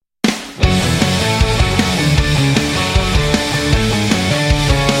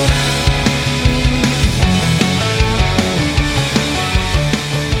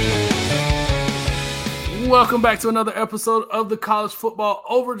Welcome back to another episode of the College Football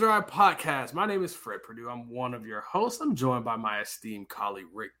Overdrive Podcast. My name is Fred Purdue. I'm one of your hosts. I'm joined by my esteemed colleague,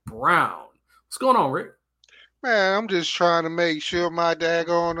 Rick Brown. What's going on, Rick? Man, I'm just trying to make sure my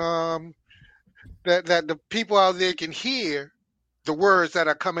daggone that the people out there can hear the words that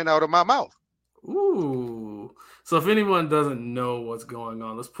are coming out of my mouth. Ooh. So if anyone doesn't know what's going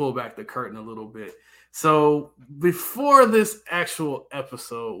on, let's pull back the curtain a little bit. So before this actual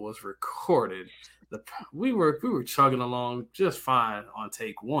episode was recorded, we were chugging along just fine on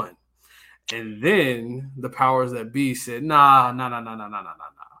take one. And then the powers that be said, nah.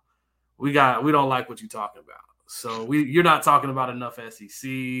 We don't like what you're talking about. So you're not talking about enough SEC.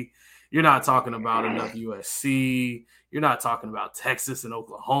 You're not talking about enough USC. You're not talking about Texas and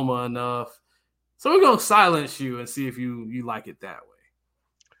Oklahoma enough. So we're going to silence you and see if you like it that way.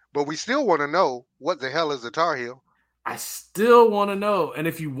 But we still want to know, what the hell is a Tar Heel? I still want to know. And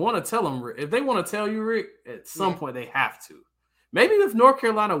if you want to tell them, if they want to tell you, Rick, at some point they have to. Maybe if North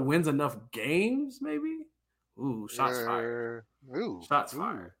Carolina wins enough games, maybe. Ooh, shots fired. Shots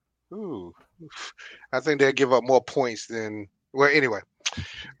fired. Ooh. I think they'll give up more points than... Well, anyway.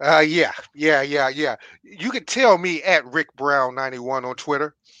 Yeah. You can tell me at Rick Brown 91 on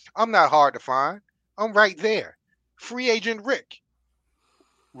Twitter. I'm not hard to find. I'm right there. Free agent Rick.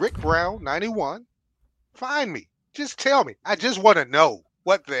 Rick Brown 91. Find me. Just tell me. I just want to know,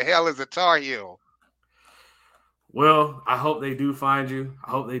 what the hell is a Tar Heel? Well, I hope they do find you.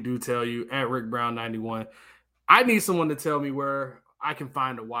 I hope they do tell you at Rick Brown 91. I need someone to tell me where I can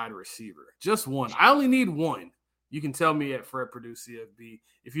find a wide receiver. Just one. I only need one. You can tell me at Fred Purdue CFB.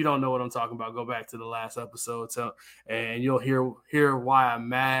 If you don't know what I'm talking about, go back to the last episode and you'll hear why I'm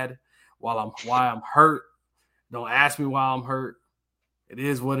mad, why I'm hurt. Don't ask me why I'm hurt. It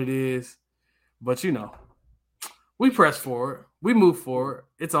is what it is. But we press forward. We move forward.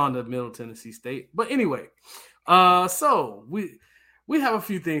 It's on to Middle Tennessee State. But anyway, so we have a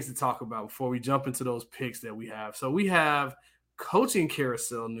few things to talk about before we jump into those picks that we have. So we have coaching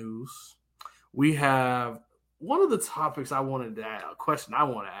carousel news. We have one of the topics a question I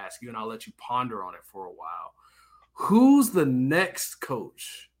want to ask you, and I'll let you ponder on it for a while. Who's the next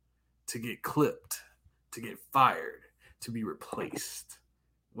coach to get clipped, to get fired, to be replaced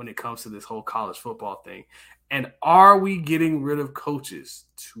when it comes to this whole college football thing? And are we getting rid of coaches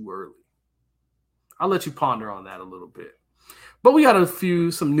too early? I'll let you ponder on that a little bit. But we got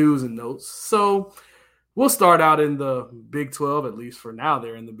some news and notes. So we'll start out in the Big 12, at least for now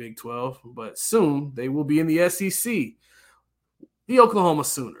they're in the Big 12. But soon they will be in the SEC. The Oklahoma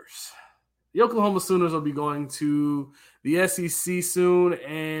Sooners. The Oklahoma Sooners will be going to the SEC soon.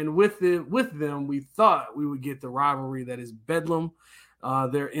 And with them, we thought we would get the rivalry that is Bedlam,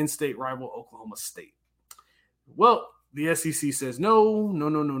 their in-state rival Oklahoma State. Well, the SEC says no.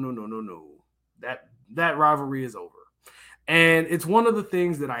 That rivalry is over. And it's one of the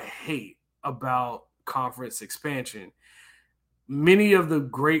things that I hate about conference expansion. Many of the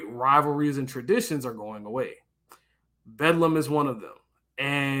great rivalries and traditions are going away. Bedlam is one of them.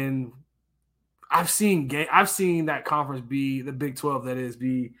 And I've seen that conference be the Big 12, that is,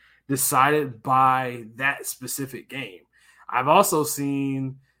 be decided by that specific game. I've also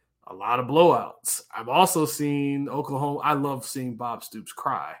seen a lot of blowouts. I've also seen Oklahoma. I love seeing Bob Stoops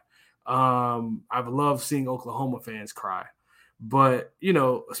cry. I've loved seeing Oklahoma fans cry. But,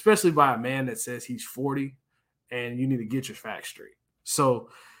 especially by a man that says he's 40 and you need to get your facts straight. So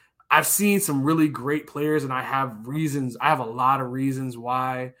I've seen some really great players, and I have a lot of reasons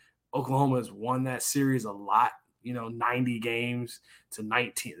why Oklahoma has won that series a lot. 90 games to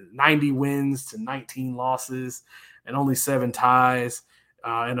 90 wins to 19 losses and only 7 ties.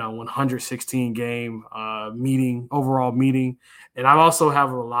 In a 116 game overall meeting. And I also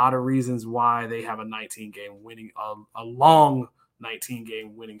have a lot of reasons why they have a 19-game winning, a long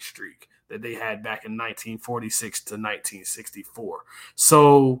 19-game winning streak that they had back in 1946 to 1964.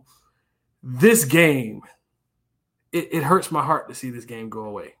 So this game, it hurts my heart to see this game go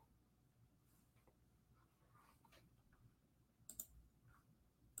away.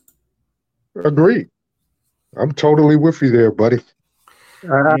 Agreed. I'm totally with you there, buddy.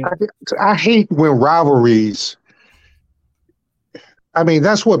 I hate when rivalries. I mean,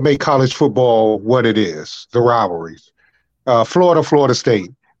 that's what makes college football what it is, the rivalries. Florida, Florida State,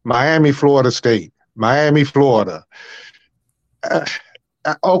 Miami, Florida State, Miami, Florida,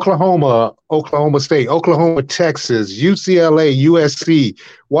 Oklahoma, Oklahoma State, Oklahoma, Texas, UCLA, USC,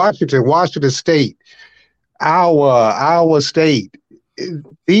 Washington, Washington State, Iowa State.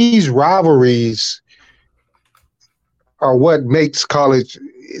 These rivalries are what makes college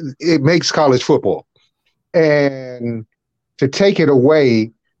football. And to take it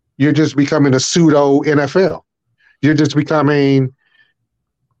away You're just becoming a pseudo NFL. You're just becoming.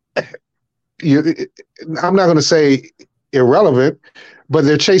 I'm not going to say irrelevant, but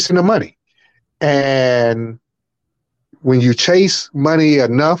they're chasing the money. And when you chase money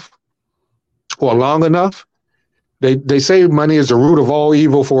enough or long enough, they say money is the root of all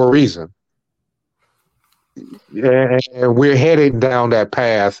evil for a reason. And we're heading down that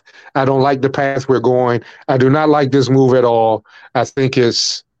path. I don't like the path we're going. I do not like this move at all. I think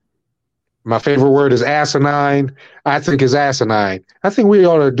my favorite word is asinine. I think it's asinine. I think we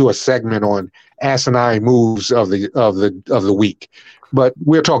ought to do a segment on asinine moves of the week, but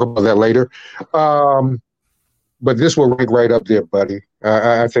we'll talk about that later. But this will rank right up there, buddy.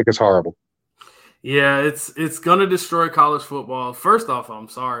 I think it's horrible. Yeah, it's gonna destroy college football. First off, I'm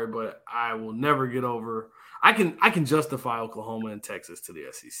sorry, but I will never get over. I can justify Oklahoma and Texas to the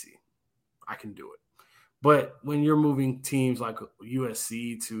SEC. I can do it. But when you're moving teams like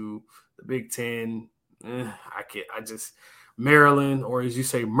USC to the Big Ten, I can't. I just Maryland, or as you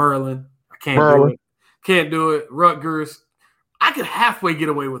say, Merlin. I can't do it. Can't do it. Rutgers. I could halfway get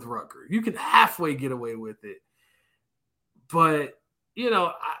away with Rutgers. You can halfway get away with it. But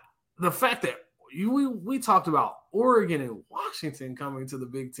the fact that we talked about Oregon and Washington coming to the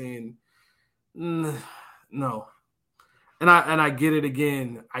Big Ten, no. And I get it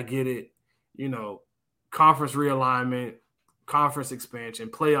again. I get it. Conference realignment, conference expansion,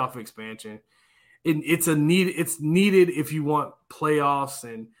 playoff expansion. It's needed if you want playoffs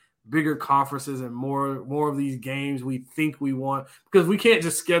and bigger conferences and more of these games we think we want, because we can't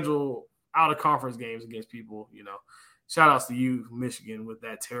just schedule out of conference games against people. Shout outs to you, Michigan, with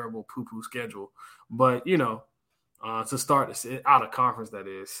that terrible poo-poo schedule. But to start out of conference, that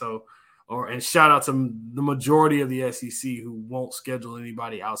is. So, and shout out to the majority of the SEC who won't schedule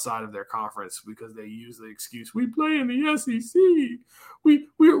anybody outside of their conference because they use the excuse, we play in the SEC. We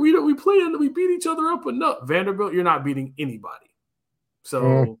play and we beat each other up enough. Vanderbilt, you're not beating anybody.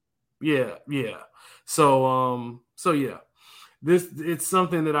 So yeah. So yeah. It's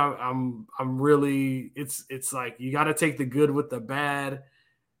something that I'm really it's like you got to take the good with the bad,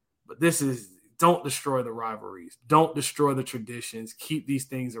 but don't destroy the rivalries, don't destroy the traditions, keep these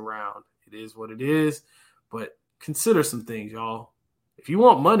things around. It is what it is, but consider some things, y'all. If you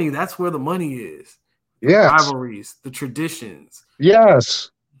want money, that's where the money is. Yeah, rivalries, the traditions. Yes,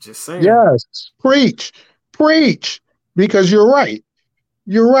 just saying. Yes, preach, because you're right,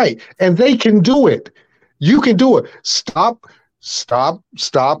 and they can do it. You can do it. Stop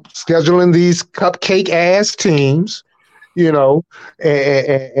scheduling these cupcake ass teams, and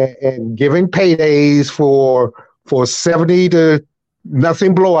giving paydays for 70 to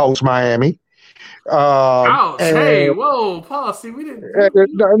nothing blowouts, Miami. Ouch! Hey, whoa, Paul. See, we didn't.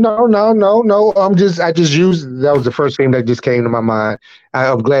 No. I just used that was the first thing that just came to my mind.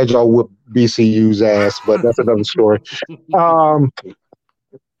 I'm glad y'all whooped BCU's ass, but that's another story.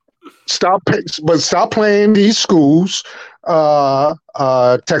 Stop playing these schools,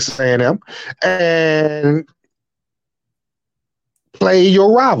 Texas A&M, and play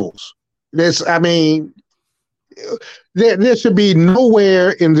your rivals. There should be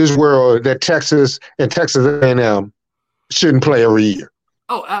nowhere in this world that Texas and Texas A&M shouldn't play every year.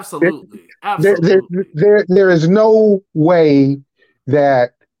 Oh, absolutely. There is no way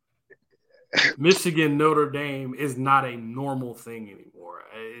that Michigan Notre Dame is not a normal thing anymore.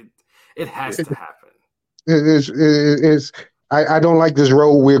 It has to happen. I don't like this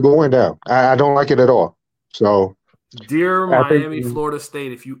road we're going down. I don't like it at all. So, dear Miami, Florida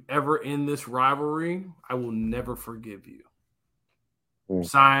State, if you ever end this rivalry, I will never forgive you.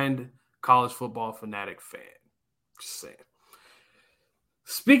 Signed, College Football Fanatic fan. Just saying.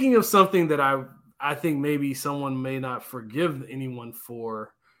 Speaking of something that I think maybe someone may not forgive anyone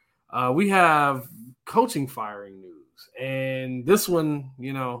for, we have coaching firing news. And this one,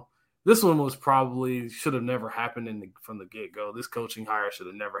 was probably should have never happened from the get-go. This coaching hire should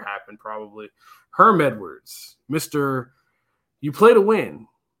have never happened, probably. Herm Edwards, Mr. You play to win.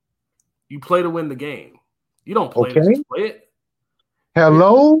 You play to win the game. You don't play to just play it.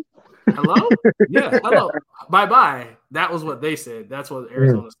 Hello? Yeah, hello. Bye-bye. That was what they said. That's what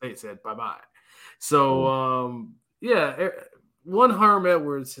Arizona State said. Bye-bye. So, one Herm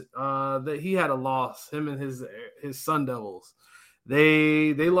Edwards, that he had a loss, him and his Sun Devils.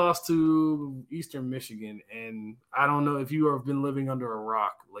 They lost to Eastern Michigan, and I don't know if you have been living under a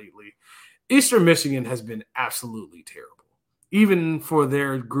rock lately. Eastern Michigan has been absolutely terrible, even for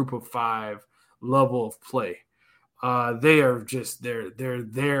their group of 5 level of play. They are just they're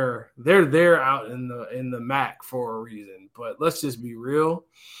there out in the MAC for a reason. But let's just be real.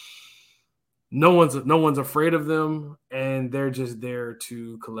 No one's afraid of them, and they're just there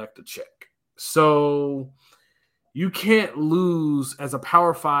to collect a check. So you can't lose as a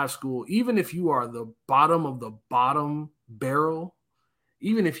Power 5 school, even if you are the bottom of the bottom barrel,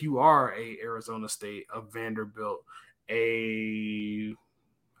 even if you are a Arizona State, a Vanderbilt, I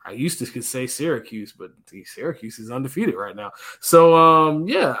used to say Syracuse, but Syracuse is undefeated right now. So,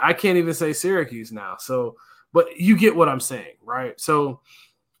 yeah, I can't even say Syracuse now. So, but you get what I'm saying, right? So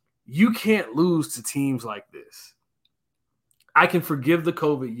you can't lose to teams like this. I can forgive the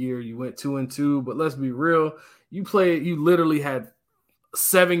COVID year. You went 2-2, but let's be real. You literally had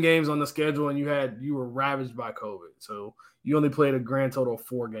 7 games on the schedule, and you were ravaged by COVID. So you only played a grand total of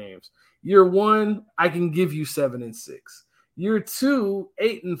 4 games. Year 1, I can give you 7-6. Year 2,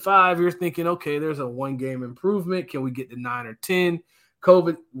 8-5, you're thinking, okay, there's a 1-game improvement. Can we get to 9 or 10?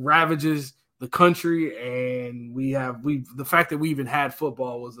 COVID ravages the country, and the fact that we even had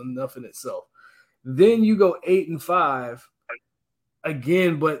football was enough in itself. Then you go 8-5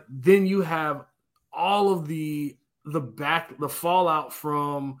 again, but then you have all of the fallout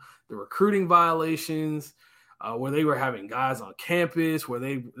from the recruiting violations, where they were having guys on campus when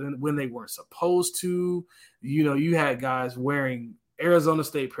they weren't supposed to. You had guys wearing Arizona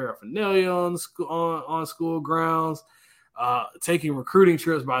State paraphernalia on school grounds, taking recruiting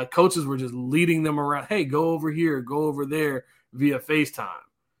trips by coaches were just leading them around. Hey, go over here, go over there via FaceTime.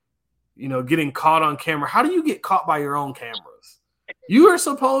 Getting caught on camera. How do you get caught by your own cameras? You are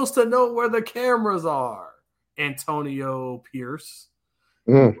supposed to know where the cameras are, Antonio Pierce.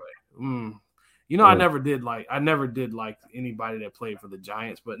 Anyway, I never did like anybody that played for the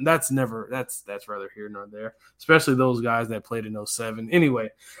Giants, but that's rather here nor there, especially those guys that played in 07. Anyway,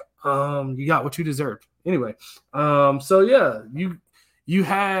 you got what you deserved. Anyway, so yeah, you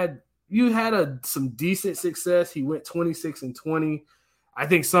had some decent success. He went 26-20. I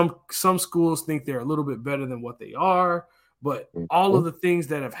think some schools think they're a little bit better than what they are, but all of the things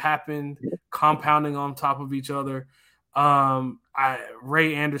that have happened compounding on top of each other.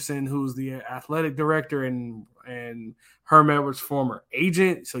 Ray Anderson, who's the athletic director and Herm Edwards' former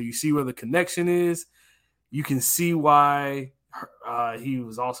agent, so you see where the connection is. You can see why he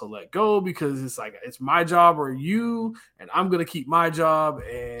was also let go, because it's like, it's my job or you, and I'm going to keep my job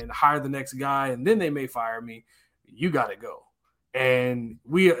and hire the next guy, and then they may fire me. You got to go. And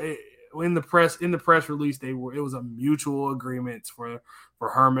in the press release, it was a mutual agreement for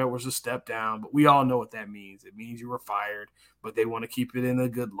Herm Edwards to step down, but we all know what that means. It means you were fired, but they want to keep it in a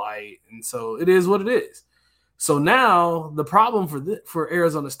good light, and so it is what it is. So now the problem for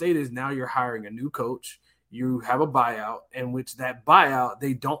Arizona State is now you're hiring a new coach. You have a buyout, in which that buyout,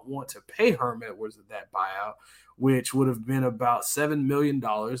 they don't want to pay Herm Edwards that buyout, which would have been about $7 million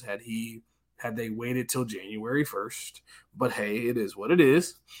had they waited till January 1st. But hey, it is what it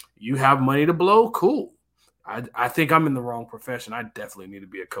is. You have money to blow, cool. I think I'm in the wrong profession. I definitely need to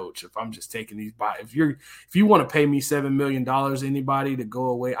be a coach. If I'm just taking these if you want to pay me $7 million, anybody, to go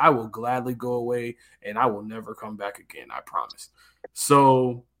away, I will gladly go away, and I will never come back again. I promise.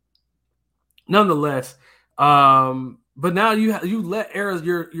 So, nonetheless, but now you let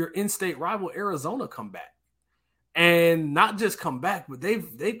your in-state rival Arizona come back. And not just come back, but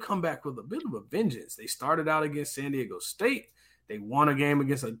they've come back with a bit of a vengeance. They started out against San Diego State. They won a game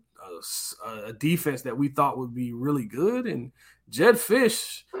against a defense that we thought would be really good. And Jedd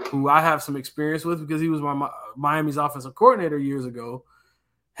Fisch, who I have some experience with because he was my Miami's offensive coordinator years ago,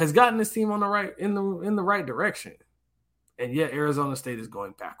 has gotten this team on the right direction. And yet Arizona State is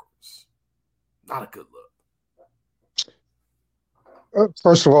going backwards. Not a good look.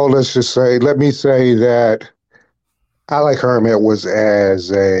 First of all, let me say that I like Herm Edwards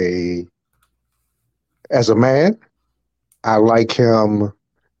as a man. I like him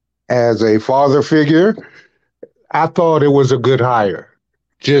as a father figure. I thought it was a good hire,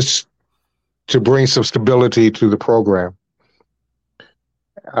 just to bring some stability to the program.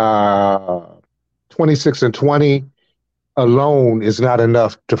 26-20 alone is not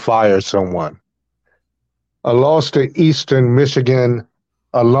enough to fire someone. A loss to Eastern Michigan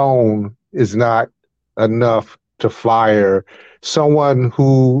alone is not enough to fire someone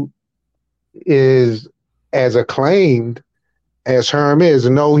who is as acclaimed as Herm is.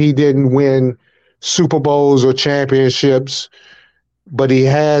 No, he didn't win Super Bowls or championships, but he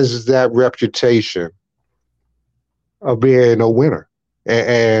has that reputation of being a winner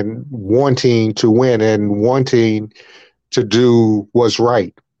and wanting to win and wanting to do what's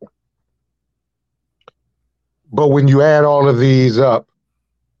right. But when you add all of these up,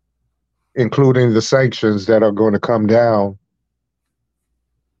 including the sanctions that are going to come down,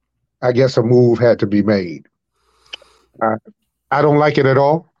 I guess a move had to be made. I don't like it at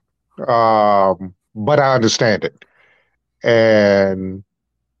all. But I understand it. And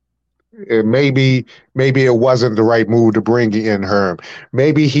maybe it wasn't the right move to bring in Herm.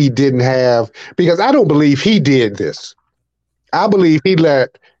 Maybe he didn't have, because I don't believe he did this. I believe he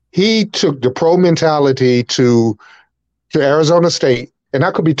took the pro mentality to Arizona State, and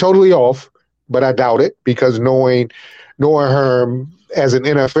I could be totally off, but I doubt it because knowing Herm as an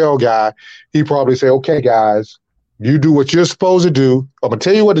NFL guy, he probably say, "Okay, guys, you do what you're supposed to do. I'm gonna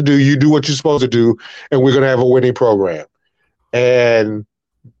tell you what to do. You do what you're supposed to do, and we're gonna have a winning program." And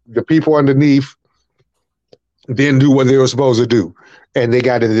the people underneath didn't do what they were supposed to do, and they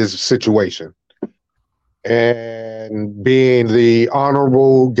got in this situation. And being the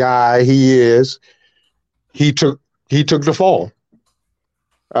honorable guy he is, he took the fall.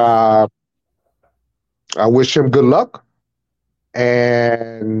 Uh, I wish him good luck,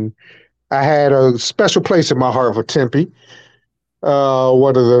 and I had a special place in my heart for Tempe.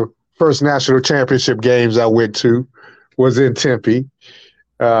 One of the first national championship games I went to was in Tempe.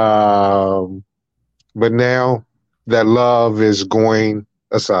 But now that love is going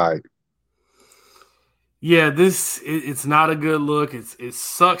aside. Yeah, it's not a good look. It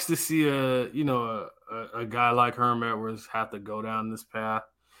sucks to see a guy like Herm Edwards have to go down this path.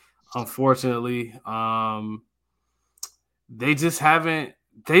 Unfortunately, they just haven't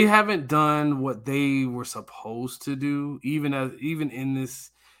done what they were supposed to do. Even in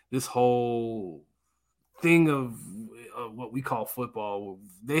this whole thing of what we call football,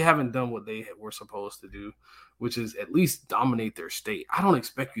 they haven't done what they were supposed to do, which is at least dominate their state. I don't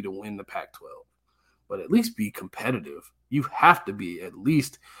expect you to win the Pac-12, but at least be competitive. You have to be at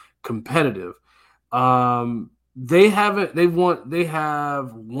least competitive. They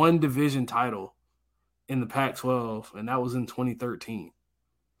have one division title in the Pac-12, and that was in 2013.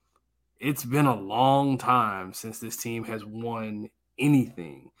 It's been a long time since this team has won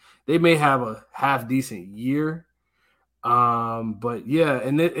anything. They may have a half decent year, but yeah,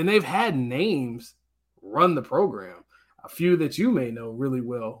 and they've had names run the program. A few that you may know really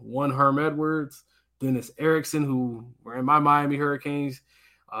well. One, Herm Edwards, Dennis Erickson, who were in my Miami Hurricanes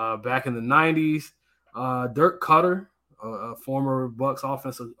back in the 90s. Dirk Cutter, a former Bucks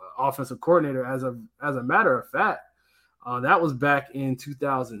offensive coordinator. As a matter of fact, that was back in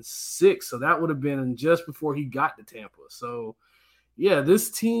 2006. So that would have been just before he got to Tampa. So yeah, this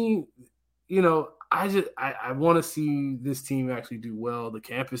team, I want to see this team actually do well. The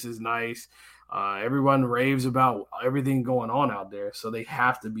campus is nice. Everyone raves about everything going on out there. So they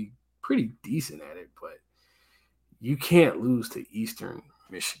have to be pretty decent at it, but you can't lose to Eastern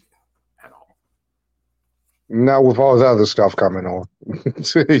Michigan at all. Not with all the other stuff coming on.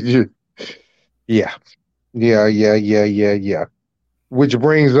 Yeah. Which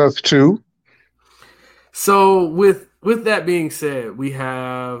brings us to. So with that being said, we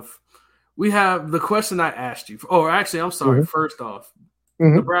have the question I asked you. Oh, actually, I'm sorry. Mm-hmm. First off,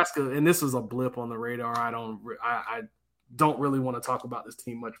 Nebraska, and this was a blip on the radar. I don't really want to talk about this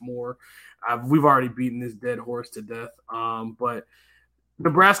team much more. We've already beaten this dead horse to death. But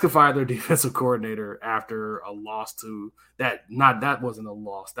Nebraska fired their defensive coordinator after a loss to that. That wasn't a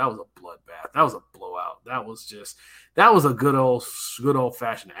loss. That was a bloodbath. That was a blowout. That was a good old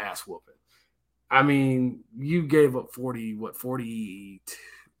fashioned ass whooping. I mean, you gave up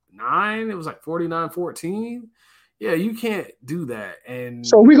 49? It was like 49-14. Yeah, you can't do that. And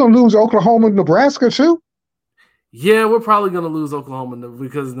so we're gonna lose Oklahoma and Nebraska too? Yeah, we're probably gonna lose Oklahoma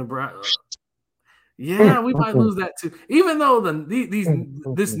because Nebraska. Yeah, we might lose that too. Even though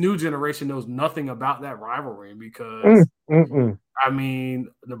this new generation knows nothing about that rivalry because I mean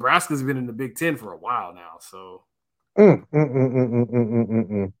Nebraska's been in the Big Ten for a while now, so.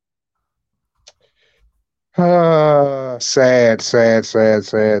 Sad. This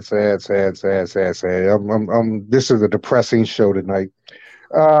is a depressing show tonight.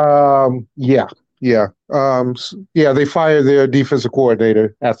 Yeah. They fired their defensive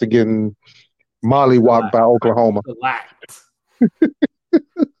coordinator after getting mollywopped by Oklahoma. I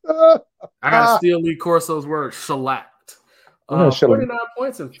gotta steal Lee Corso's word. Shellacked. 49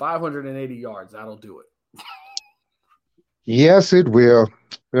 points and 580 yards. That'll do it. Yes, it will.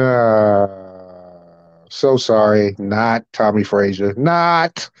 So sorry, not Tommy Frazier.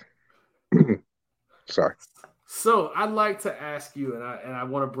 Not. Sorry. So I'd like to ask you, and I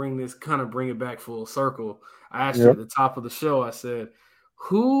want to bring it back full circle. I asked you at the top of the show. I said,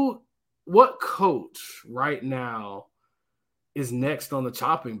 what coach right now is next on the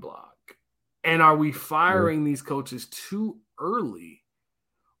chopping block, and are we firing these coaches too early,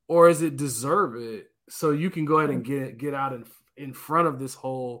 or is it deserve it so you can go ahead and get out in front of this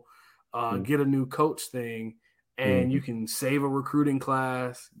whole get a new coach thing and you can save a recruiting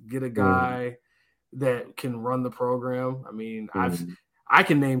class, get a guy that can run the program. I mean, I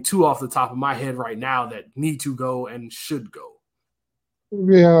can name 2 off the top of my head right now that need to go and should go.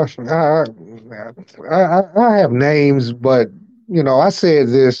 Yeah, I have names, but I said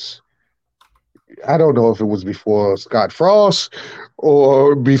this. I don't know if it was before Scott Frost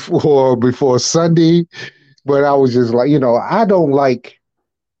or before Sunday, but I was just like, I don't like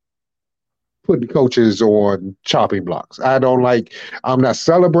putting coaches on chopping blocks. I'm not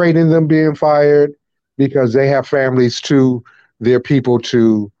celebrating them being fired because they have families too. They're people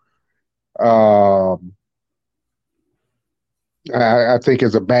to, I think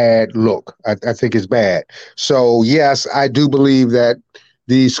is a bad look. I think it's bad. So yes, I do believe that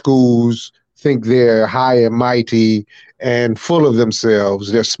these schools think they're high and mighty and full of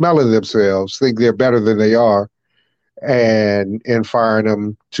themselves. They're smelling themselves, think they're better than they are, and firing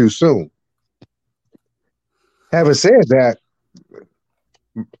them too soon. Having said that,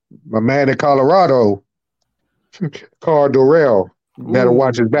 my man in Colorado, Carl Dorrell, better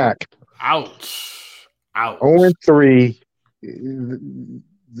watch his back. Ouch. 0-3.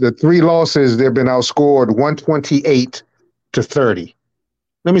 The 3 losses, they've been outscored 128-30.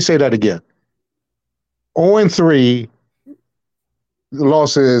 Let me say that again. 0-3, the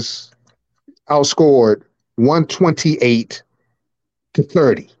losses outscored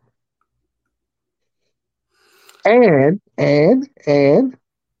 128-30. And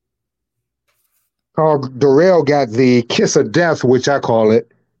Carl Dorrell got the kiss of death, which I call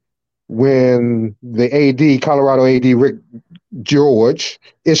it, when the Colorado AD, Rick George,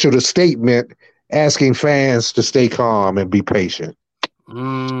 issued a statement asking fans to stay calm and be patient.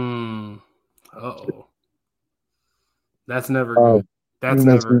 Uh-oh. That's never good. That's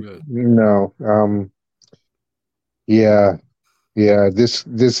never good. No. Yeah.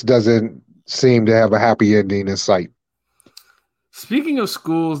 This doesn't seem to have a happy ending in sight. Speaking of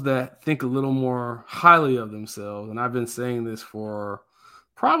schools that think a little more highly of themselves, and I've been saying this for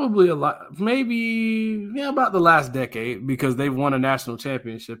probably about the last decade, because they've won a national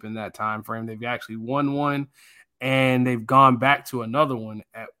championship in that time frame. They've actually won one, and they've gone back to another one.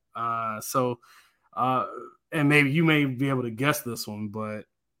 And maybe you may be able to guess this one, but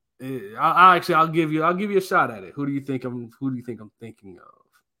I'll give you a shot at it. Who do you think I'm thinking of?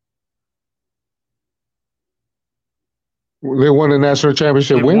 They won a national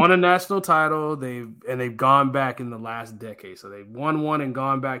championship. They won a national title. They've gone back in the last decade. So they've won one and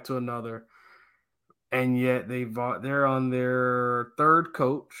gone back to another, and yet they're on their 3rd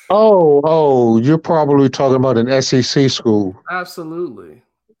coach. Oh, you're probably talking about an SEC school. Absolutely.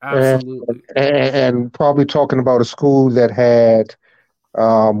 And probably talking about a school that had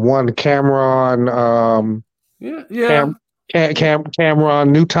one Cameron.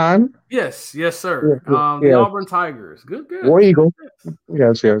 Cameron Newton. Yes, sir. The Auburn Tigers. Good. War Eagle.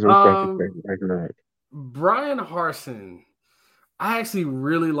 Yes. Thank you. Brian Harsin. I actually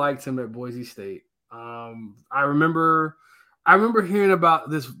really liked him at Boise State. I remember hearing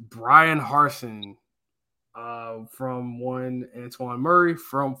about this Brian Harsin from one Antoine Murray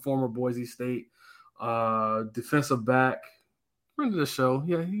from former Boise State defensive back. Friend of the show.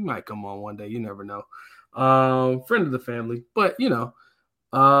 Yeah, he might come on one day. You never know. Friend of the family, but he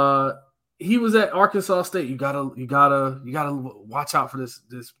was at Arkansas State. You gotta watch out for this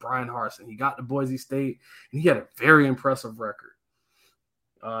Brian Harsin. He got to Boise State, and he had a very impressive record.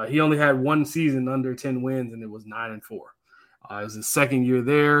 He only had one season under 10 wins, and it was 9-4. It was his 2nd year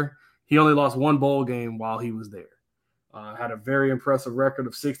there. He only lost 1 bowl game while he was there. Had a very impressive record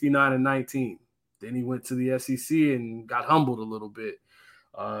of 69-19. Then he went to the SEC and got humbled a little bit.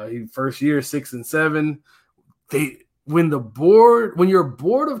 He first year 6-7. When your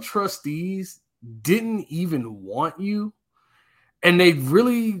board of trustees didn't even want you, and they've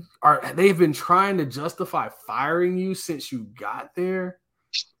been trying to justify firing you since you got there,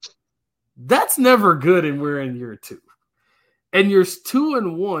 that's never good. And we're in year 2, and you're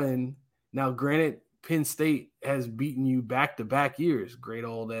 2-1 now. Granted, Penn State has beaten you back-to-back years. Great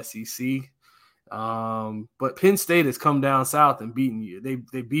old SEC. But Penn State has come down south and beaten you.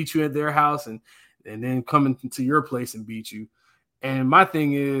 They beat you at their house and then come into your place and beat you. And my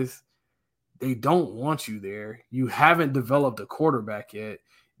thing is, they don't want you there. You haven't developed a quarterback yet.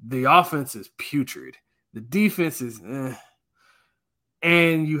 The offense is putrid. The defense is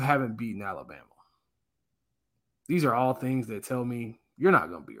and you haven't beaten Alabama. These are all things that tell me you're not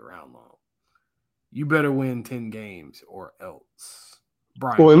going to be around long. You better win 10 games or else.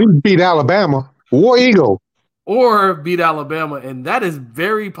 Brian. Well, at least beat Alabama. War Eagle. Or beat Alabama, and that is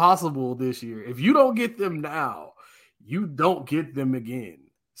very possible this year. If you don't get them now, you don't get them again.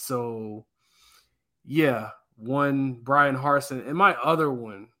 So, yeah, one Brian Harsin, and my other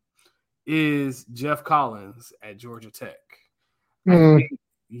one is Jeff Collins at Georgia Tech. I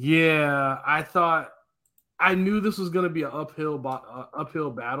thought I knew this was going to be an uphill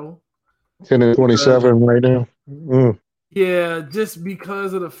battle. 10-27 right now. Yeah, just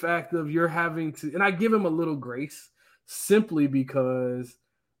because of the fact of you're having to, and I give him a little grace simply because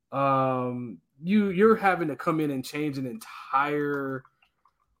you're having to come in and change an entire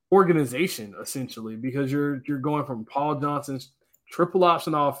organization essentially because you're going from Paul Johnson's triple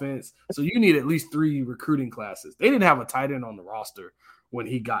option offense, so you need at least 3 recruiting classes. They didn't have a tight end on the roster when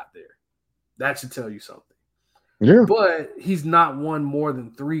he got there. That should tell you something. Yeah, but he's not won more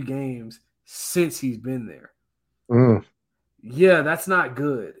than 3 games since he's been there. Yeah, that's not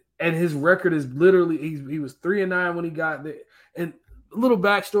good. And his record is literally he was 3-9 when he got there. And a little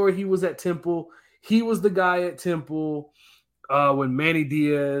backstory: he was at Temple. He was the guy at Temple when Manny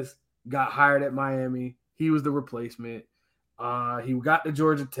Diaz got hired at Miami. He was the replacement. He got to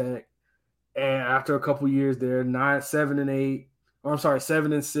Georgia Tech, and after a couple years there, 7-6,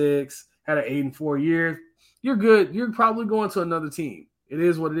 had an 8-4 year. You're good. You're probably going to another team. It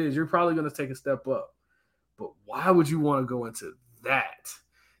is what it is. You're probably going to take a step up. But why would you want to go into that?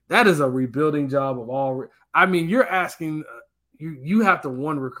 That is a rebuilding job of all. I mean, you're asking you have to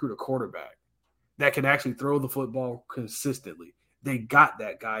recruit a quarterback that can actually throw the football consistently. They got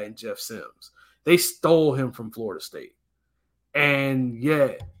that guy in Jeff Sims. They stole him from Florida State. And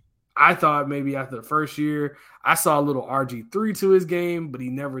yet, I thought maybe after the first year, I saw a little RG3 to his game, but he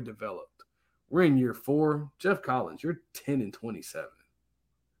never developed. We're in year 4. Jeff Collins, you're 10-27.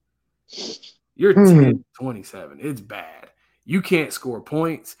 You're 10-27. It's bad. You can't score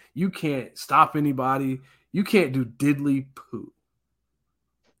points. You can't stop anybody. You can't do diddly poo.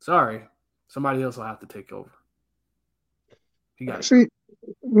 Sorry. Somebody else will have to take over.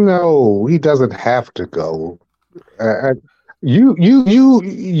 No, he doesn't have to go. You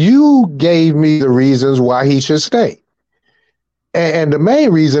gave me the reasons why he should stay. And the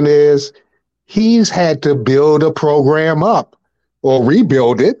main reason is he's had to build a program up or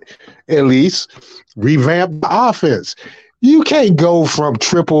rebuild it, at least revamp the offense. You can't go from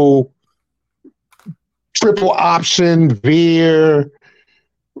triple option, veer,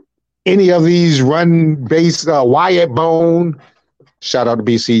 any of these run-based Wyatt Bone. Shout out to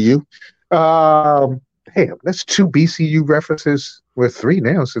BCU. Damn, that's 2 BCU references with 3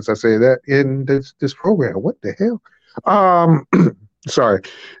 now since I say that in this program. What the hell? Sorry.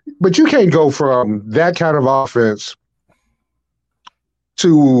 But you can't go from that kind of offense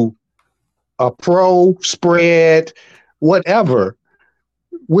to a pro spread, whatever,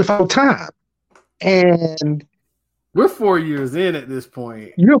 without time. And we're 4 years in at this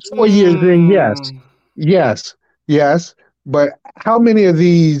point. You're 4 years in, yes. But how many of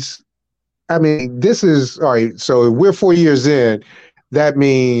these? I mean, this is all right. So if we're 4 years in, that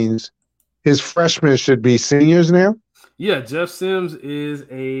means his freshmen should be seniors now. Yeah, Jeff Sims is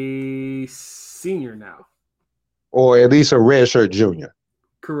a senior now, or at least a redshirt junior.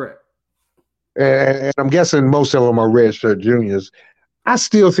 Correct. And I'm guessing most of them are redshirt juniors. I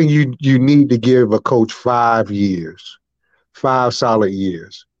still think you need to give a coach 5 years, 5 solid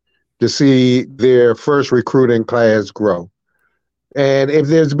years, to see their first recruiting class grow. And if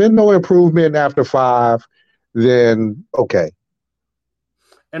there's been no improvement after 5, then okay.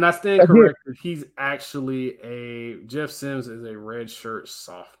 And I stand corrected. He's actually Jeff Sims is a redshirt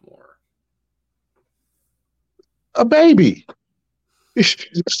sophomore. A baby.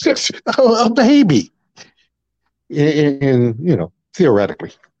 A baby. In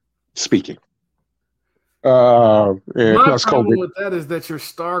theoretically speaking. My problem with that is that your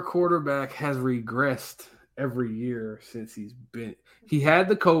star quarterback has regressed every year since he had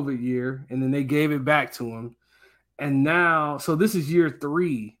the COVID year, and then they gave it back to him. And now, so this is year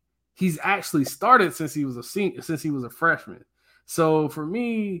 3. He's actually started since he was a freshman. So for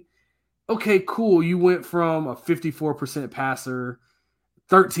me, okay, cool. You went from a 54% passer,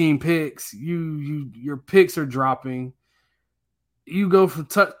 13 picks. Your picks are dropping. You go from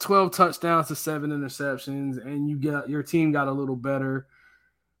 12 touchdowns to 7 interceptions, and your team got a little better.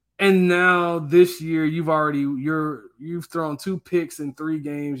 And now this year, you've thrown 2 picks in 3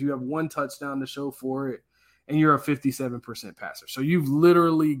 games. You have 1 touchdown to show for it, and you're a 57% passer. So you've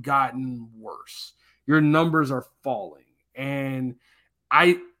literally gotten worse. Your numbers are falling. And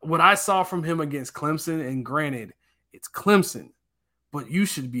what I saw from him against Clemson, and granted, it's Clemson, but you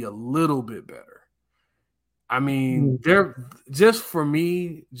should be a little bit better. I mean, just for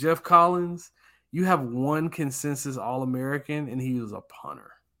me, Jeff Collins, you have 1 consensus All-American, and he was a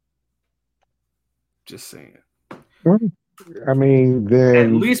punter. Just saying. I mean, At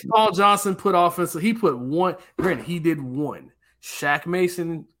then least Paul Johnson put offense. He put one. Granted, he did one. Shaq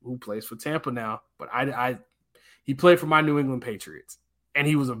Mason, who plays for Tampa now, but he played for my New England Patriots, and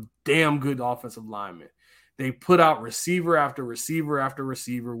he was a damn good offensive lineman. They put out receiver after receiver after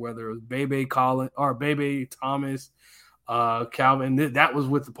receiver, whether it was Bebe Collins or Bebe Thomas, Calvin. That was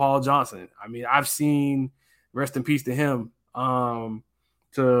with the Paul Johnson. I mean, I've seen, rest in peace to him,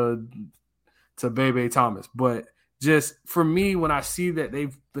 to Bebe Thomas. But just for me, when I see that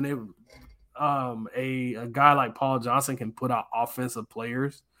they've been able, a guy like Paul Johnson can put out offensive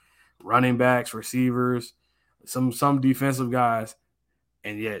players, running backs, receivers, some defensive guys,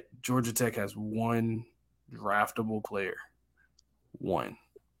 and yet Georgia Tech has one draftable player. One.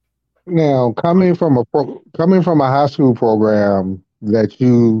 now coming from a high school program that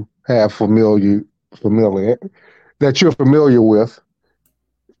you have familiar that you're familiar with,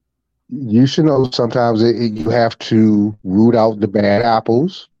 you should know sometimes you have to root out the bad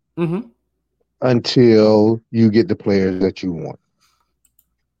apples until you get the players that you want.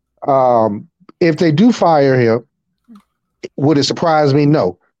 If they do fire him, would it surprise me?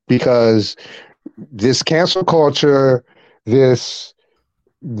 No, because this cancel culture, this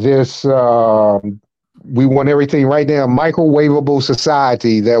we want everything right now, microwavable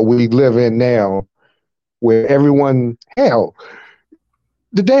society that we live in now, where everyone, hell,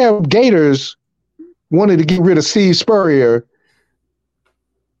 the damn Gators wanted to get rid of Steve Spurrier,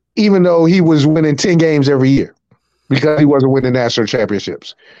 even though he was winning 10 games every year because he wasn't winning national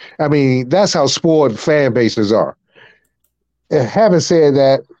championships. I mean, that's how spoiled fan bases are. And having said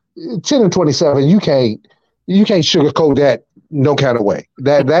that, 10-27, you can't sugarcoat that no kind of way.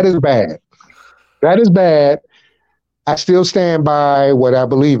 That is bad. That is bad. I still stand by what I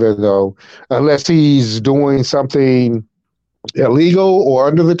believe in, though, unless he's doing something illegal or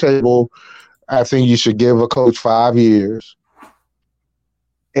under the table. I think you should give a coach 5 years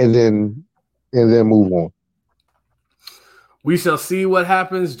and then move on. We shall see what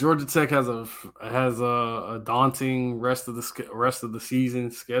happens. Georgia Tech has a daunting rest of the season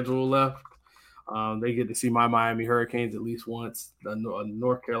schedule left. They get to see my Miami Hurricanes at least once, a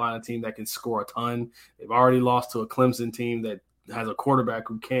North Carolina team that can score a ton. They've already lost to a Clemson team that has a quarterback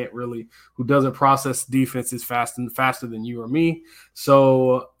who doesn't process defenses faster than you or me.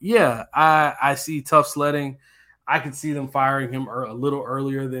 So yeah, I see tough sledding. I could see them firing him a little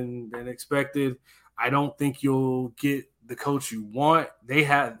earlier than expected. I don't think you'll get the coach you want. The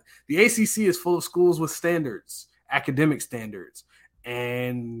ACC is full of schools with standards, academic standards.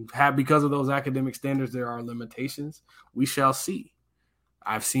 And because of those academic standards, there are limitations. We shall see.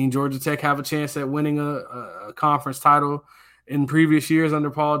 I've seen Georgia Tech have a chance at winning a conference title in previous years under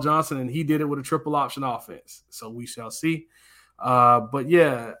Paul Johnson, and he did it with a triple option offense. So we shall see. But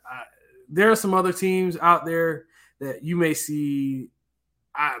yeah, there are some other teams out there that you may see.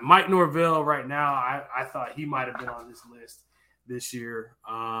 Mike Norvell right now, I thought he might have been on this list this year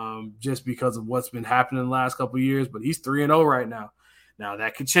just because of what's been happening in the last couple of years, but he's 3-0 right now. Now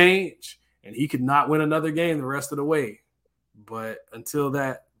that could change, and he could not win another game the rest of the way. But until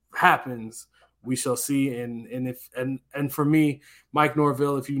that happens, we shall see. And for me, Mike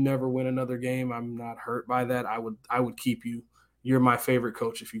Norvell, if you never win another game, I'm not hurt by that. I would keep you. You're my favorite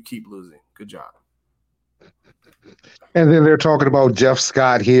coach if you keep losing. Good job. And then they're talking about Jeff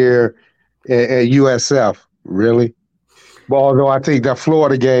Scott here at USF. Really? Well, although I think that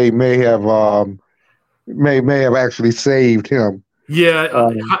Florida game may have actually saved him.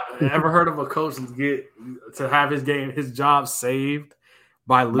 Yeah, ever heard of a coach get to have his job saved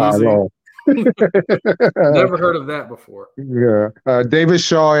by losing? Never heard of that before. Yeah, David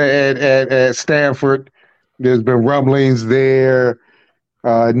Shaw at Stanford. There's been rumblings there.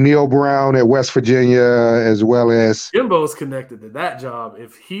 Neil Brown at West Virginia, as well as Jimbo's connected to that job.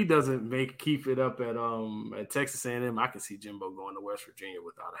 If he doesn't keep it up at Texas A&M, I can see Jimbo going to West Virginia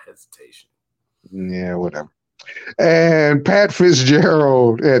without a hesitation. Yeah, whatever. And Pat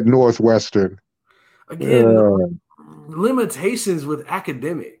Fitzgerald at Northwestern. Again, limitations with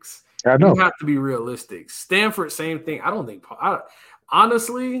academics. I know. You have to be realistic. Stanford, same thing. I don't think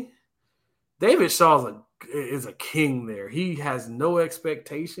honestly, David Shaw is a king there. He has no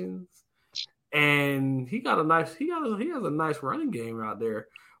expectations, and he has a nice running game out there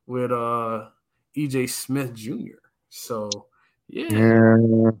with EJ Smith Jr. So yeah.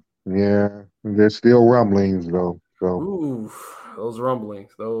 There's still rumblings though. So ooh, those rumblings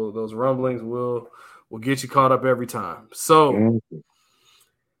will get you caught up every time. So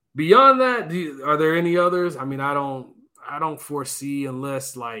beyond that, are there any others? I mean, I don't foresee,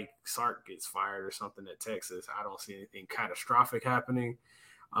 unless like Sark gets fired or something at Texas, I don't see anything catastrophic happening.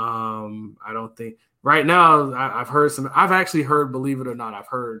 I don't think right now. I've actually heard, believe it or not, I've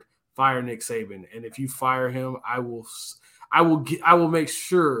heard fire Nick Saban, and if you fire him, I will make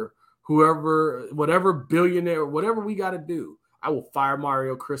sure whatever billionaire, whatever we got to do, I will fire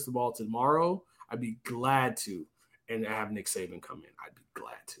Mario Cristobal tomorrow. I'd be glad to, and have Nick Saban come in. I'd be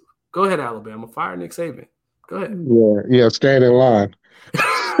glad to. Go ahead, Alabama, fire Nick Saban. Go ahead. Yeah, stand in line.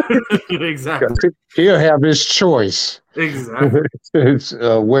 Exactly. He'll have his choice. Exactly. It's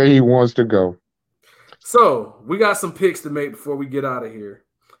where he wants to go. So we got some picks to make before we get out of here.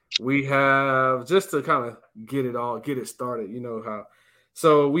 We have, just to kind of get it started, you know how.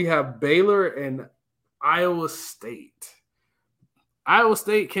 So we have Baylor and Iowa State. Iowa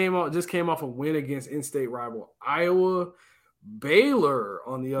State came off a win against in-state rival Iowa. Baylor,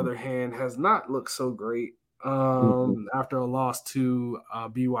 on the other hand, has not looked so great after a loss to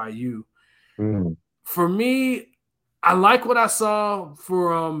BYU. Mm. For me, I like what I saw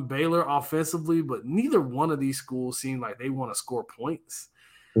from Baylor offensively, but neither one of these schools seem like they want to score points.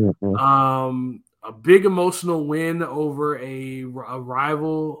 Mm-hmm. A big emotional win over a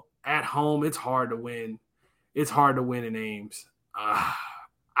rival at home. It's hard to win. It's hard to win in Ames.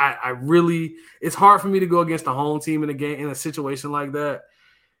 It's hard for me to go against a home team in a situation like that.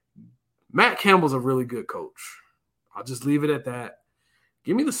 Matt Campbell's a really good coach. I'll just leave it at that.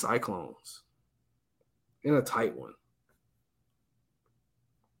 Give me the Cyclones in a tight one.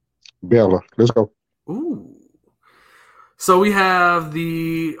 Baylor, let's go. Ooh. So we have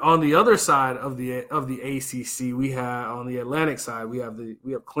on the other side of the ACC, we have on the Atlantic side, we have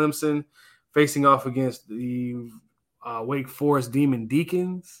Clemson facing off against the Wake Forest Demon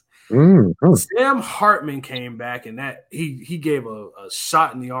Deacons. Mm-hmm. Sam Hartman came back, and that he gave a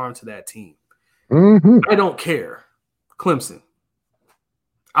shot in the arm to that team. Mm-hmm. I don't care. Clemson.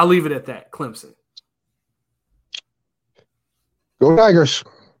 I'll leave it at that. Clemson. Go Tigers.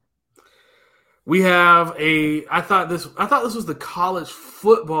 We have I thought this was the college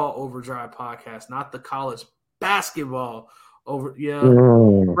football overdrive podcast, not the college basketball over. Yeah,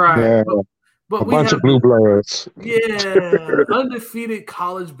 right. Yeah. But a bunch of blue bloods. Yeah, undefeated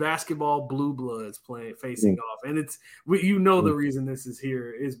college basketball blue bloods facing off, and the reason this is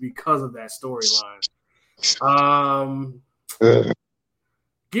here is because of that storyline.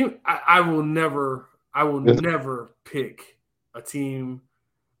 I will never pick a team.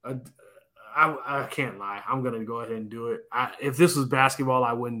 I can't lie. I'm gonna go ahead and do it. If this was basketball,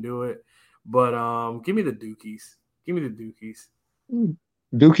 I wouldn't do it. But give me the Dukies. Give me the Dukies.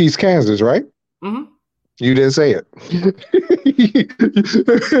 Dukies, Kansas, right? Mm-hmm. You didn't say it.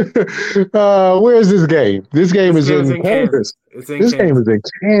 Where's this game? This game is in Kansas. This game is in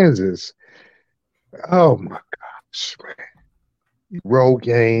Kansas. Oh my gosh, man! Road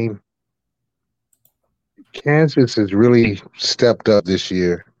game. Kansas has really stepped up this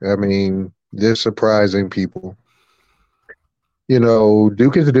year. I mean, they're surprising people. You know,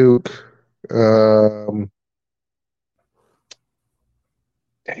 Duke is Duke. Damn.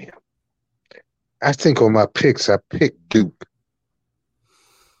 I think on my picks, I picked Duke.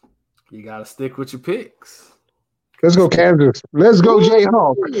 You got to stick with your picks. Let's go, Kansas. Let's go,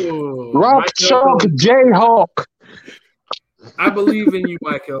 Jayhawk. Rock Chalk Jayhawk. I believe in you,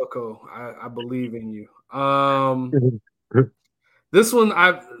 Mike Elko. I believe in you. This one,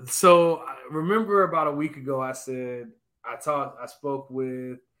 I remember about a week ago, I said I spoke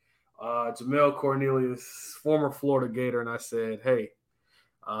with Jamel Cornelius, former Florida Gator, and I said, hey,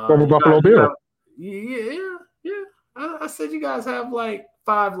 former Buffalo Bill. Yeah. I said you guys have like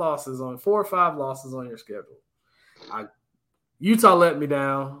 4 or 5 losses on your schedule. Utah let me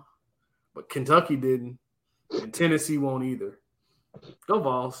down, but Kentucky didn't, and Tennessee won't either. Go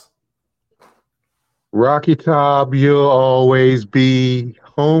Vols. Rocky Top, you'll always be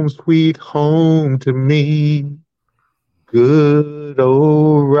home sweet home to me. Good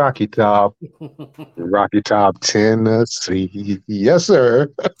old Rocky Top. Rocky Top, Tennessee. Yes, sir.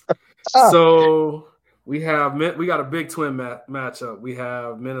 So we got a Big Twin matchup. We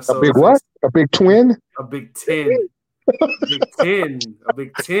have Minnesota. A big what? A Big Twin? A Big Ten. A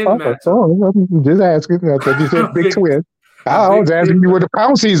Big Ten matchup. Oh, I'm just asking. I thought you said Big Twin. I was asking you where the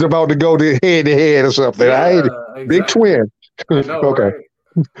Pouncey's about to go to head or something. Yeah, exactly. Big Twin. Know, okay.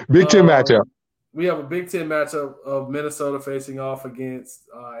 Right? Big Ten matchup. We have a Big Ten matchup of Minnesota facing off against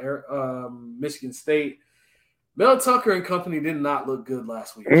Michigan State. Mel Tucker and company did not look good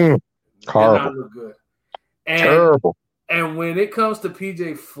last week. Horrible. Did not look good. Terrible. And when it comes to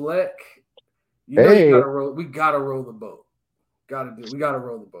PJ Fleck, we gotta roll the boat. We gotta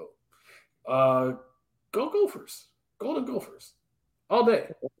roll the boat. Go Gophers. Golden Gophers. All day.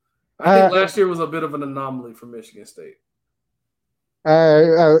 I think last year was a bit of an anomaly for Michigan State.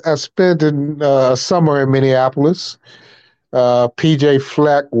 I spent a summer in Minneapolis. PJ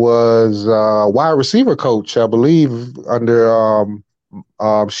Fleck was wide receiver coach, I believe, under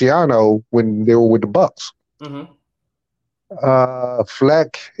Shiano when they were with the Bucks. Mm-hmm.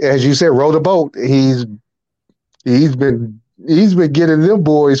 Fleck, as you said, rowed a boat. He's been getting them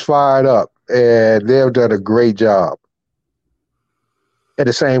boys fired up, and they've done a great job. At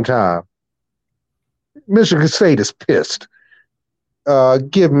the same time, Michigan State is pissed.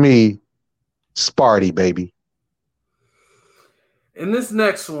 Give me Sparty, baby. In this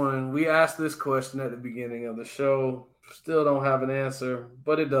next one, we asked this question at the beginning of the show. Still don't have an answer,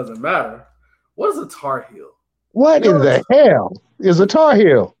 but it doesn't matter. What is a Tar Heel? What in the hell is a Tar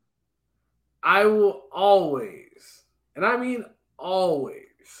Heel? I will always, and I mean always,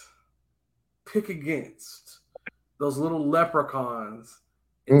 pick against those little leprechauns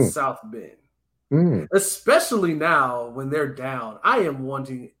in South Bend. Especially now when they're down. I am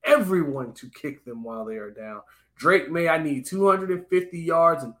wanting everyone to kick them while they are down. Drake May, I need 250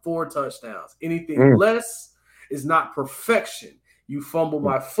 yards and 4 touchdowns. Anything less is not perfection. You fumble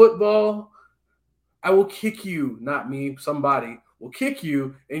my football, I will kick you, not me, somebody will kick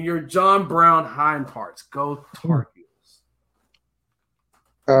you in your John Brown hind parts. Go Tar Heels.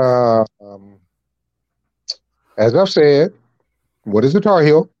 As I've said, what is a Tar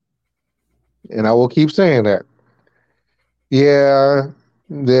Heel? And I will keep saying that. Yeah,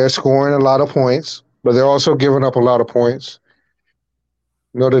 they're scoring a lot of points, but they're also giving up a lot of points.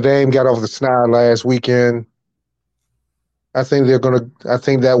 Notre Dame got off the snide last weekend. I think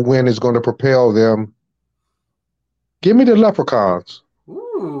that win is going to propel them. Give me the Leprechauns.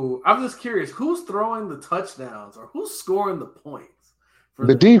 Ooh, I'm just curious. Who's throwing the touchdowns or who's scoring the points?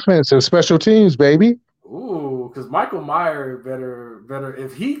 The defense and special teams, baby. Ooh, because Michael Meyer better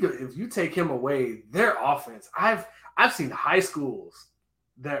if you take him away, their offense. I've seen high schools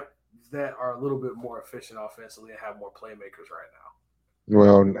that are a little bit more efficient offensively and have more playmakers right now.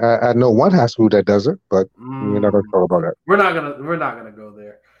 Well, I know one high school that doesn't, but we're not going to talk about that. We're not gonna go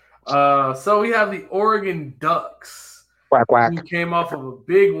there. So we have the Oregon Ducks, quack quack, who came off of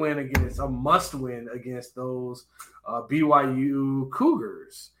a must win against those BYU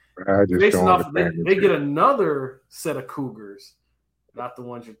Cougars. They get another set of Cougars, not the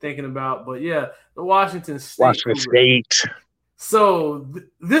ones you're thinking about, but yeah, the Washington State. So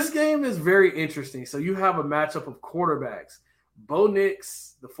this game is very interesting. So you have a matchup of quarterbacks. Bo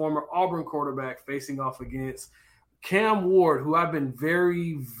Nix, the former Auburn quarterback, facing off against Cam Ward, who I've been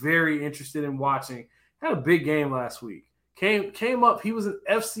very, very interested in watching. Had a big game last week. Came up. He was an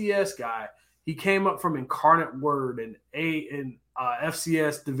FCS guy. He came up from Incarnate Word and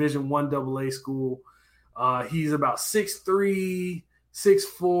FCS Division I AA school. He's about 6'3",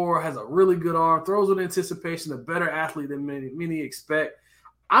 6'4", has a really good arm, throws with anticipation, a better athlete than many expect.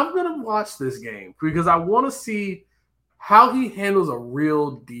 I'm going to watch this game because I want to see how he handles a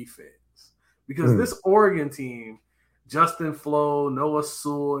real defense. Because this Oregon team, Justin Flo, Noah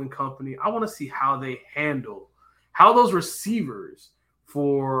Sewell and company, I want to see how they handle, how those receivers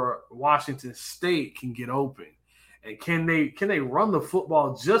for Washington State can get open. And can they run the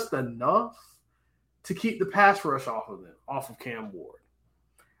football just enough to keep the pass rush off of Cam Ward?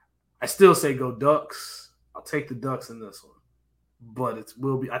 I still say go Ducks. I'll take the Ducks in this one. But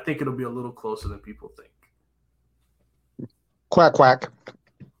I think it'll be a little closer than people think. Quack quack.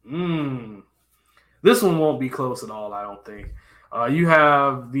 This one won't be close at all, I don't think. You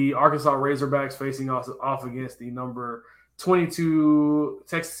have the Arkansas Razorbacks facing off against the number 22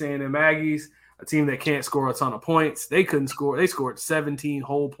 Texas A&M Aggies, a team that can't score a ton of points. They couldn't score. They scored 17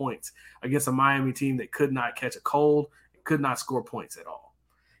 whole points against a Miami team that could not catch a cold, could not score points at all.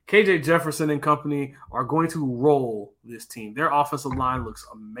 KJ Jefferson and company are going to roll this team. Their offensive line looks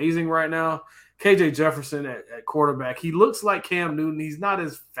amazing right now. KJ Jefferson at quarterback, he looks like Cam Newton. He's not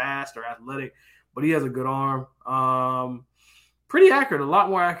as fast or athletic, but he has a good arm. Pretty accurate, a lot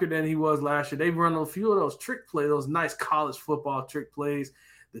more accurate than he was last year. They've run a few of those trick plays, those nice college football trick plays.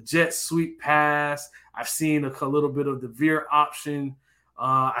 The jet sweep pass. I've seen a little bit of the veer option.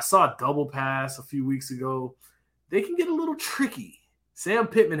 I saw a double pass a few weeks ago. They can get a little tricky. Sam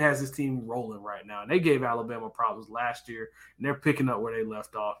Pittman has his team rolling right now, and they gave Alabama problems last year, and they're picking up where they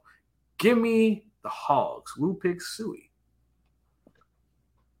left off. Give me the Hogs. Woo pick Suey.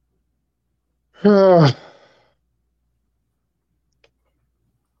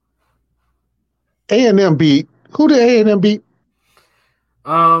 A&M beat. Who did A&M beat?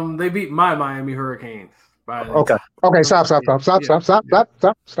 They beat my Miami Hurricanes. Okay. Stop.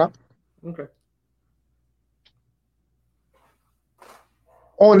 Okay.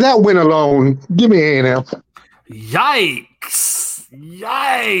 On that win alone, give me A&M. Yikes.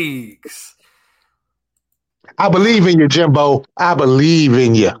 Yikes. I believe in you, Jimbo. I believe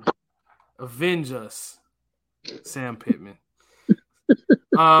in you. Avenge us, Sam Pittman.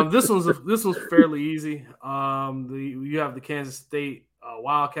 This one's fairly easy. You have the Kansas State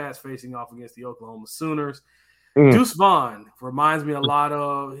Wildcats facing off against the Oklahoma Sooners. Deuce Vaughn reminds me a lot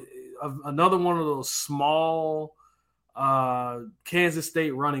of another one of those small Kansas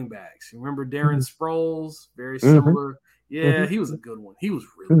State running backs. You remember Darren Sproles? Very similar. Yeah, he was a good one. He was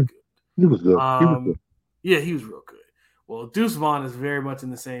really good. He was good. Yeah, he was real good. Well, Deuce Vaughn is very much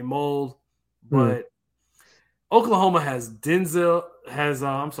in the same mold, but Oklahoma has Denzel.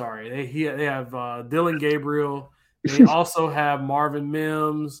 They have Dillon Gabriel. They also have Marvin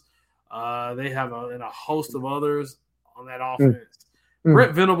Mims. They have a host of others on that offense.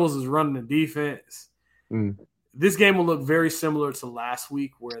 Brent Venables is running the defense. This game will look very similar to last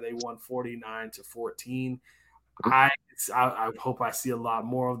week where they won 49-14. I hope I see a lot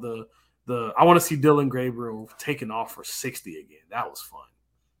more of the I want to see Dillon Gabriel taking off for 60 again. That was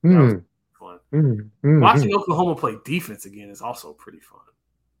fun. Watching Oklahoma play defense again is also pretty fun.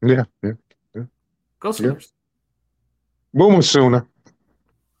 Yeah. Go Sooners. Boomer Sooner.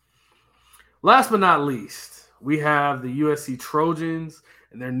 Last but not least, we have the USC Trojans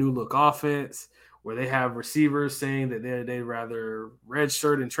and their new look offense, where they have receivers saying that they'd rather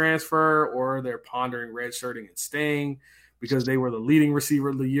redshirt and transfer, or they're pondering redshirting and staying because they were the leading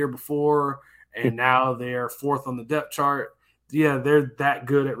receiver the year before, and now they're fourth on the depth chart. Yeah, they're that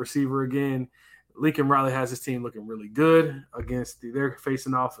good at receiver again. Lincoln Riley has his team looking really good they're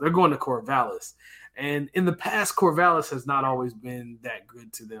facing off. They're going to Corvallis. And in the past, Corvallis has not always been that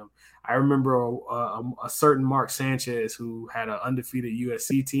good to them. I remember a certain Mark Sanchez who had an undefeated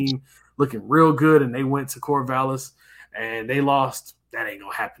USC team looking real good, and they went to Corvallis, and they lost. That ain't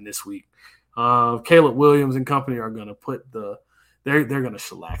going to happen this week. Caleb Williams and company are going to they're going to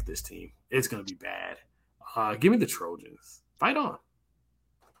shellac this team. It's going to be bad. Give me the Trojans. Fight on.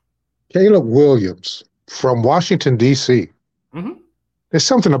 Caleb Williams from Washington, D.C. There's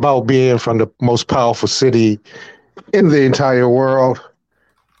something about being from the most powerful city in the entire world.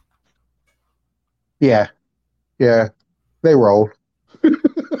 Yeah. They roll.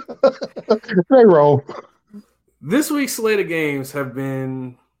 They roll. This week's slate of games have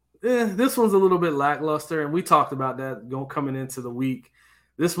been this one's a little bit lackluster, and we talked about that coming into the week.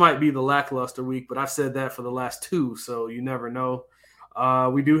 This might be the lackluster week, but I've said that for the last two, so you never know.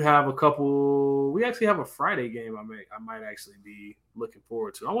 We do have a couple. We actually have a Friday game I might actually be looking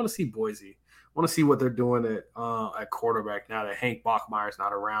forward to. I want to see Boise. I want to see what they're doing at quarterback now that Hank Bachmeier's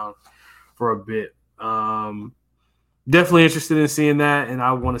not around for a bit. Definitely interested in seeing that, and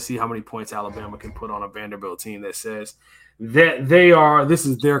I want to see how many points Alabama can put on a Vanderbilt team that says that this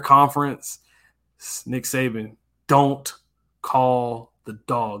is their conference. Nick Saban, don't call the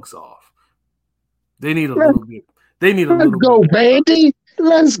dogs off. They need a little bit. Let's go, Vandy.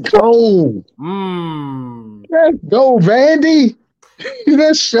 Let's go. Let's go, Vandy.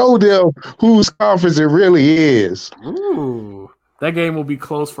 Let's show them whose conference it really is. Ooh, that game will be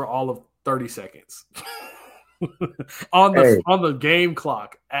close for all of 30 seconds on the game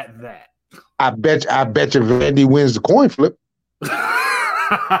clock. At that, I bet you Vandy wins the coin flip.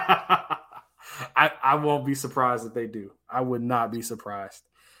 I won't be surprised if they do. I would not be surprised.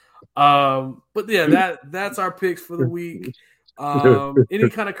 But yeah, that's our picks for the week. Any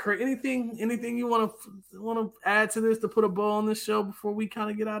kind of anything you want to add to this to put a bow on this show before we kind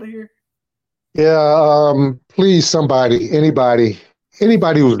of get out of here? Yeah, please, anybody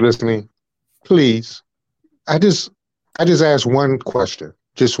who's listening, please. I just asked one question,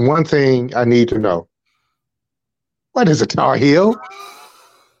 just one thing I need to know. What is a Tar Heel?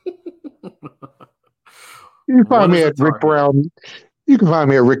 You can find me at Rick Brown. You can find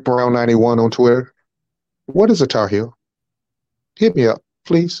me at Rick Brown 91 on Twitter. What is a Tar Heel? Hit me up,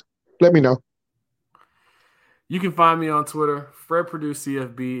 please. Let me know. You can find me on Twitter, Fred Purdue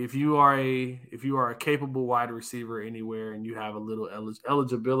CFB. If you are a capable wide receiver anywhere and you have a little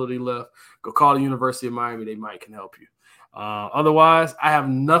eligibility left, go call the University of Miami. They can help you. Otherwise, I have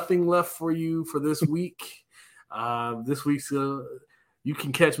nothing left for you for this week. This week's you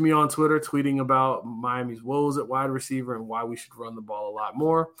can catch me on Twitter tweeting about Miami's woes at wide receiver and why we should run the ball a lot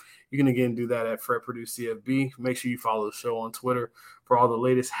more. You can again do that at Fred Purdue CFB. Make sure you follow the show on Twitter for all the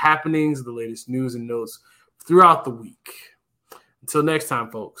latest happenings, the latest news and notes throughout the week. Until next time,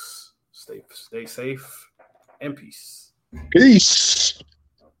 folks, stay safe and peace. Peace.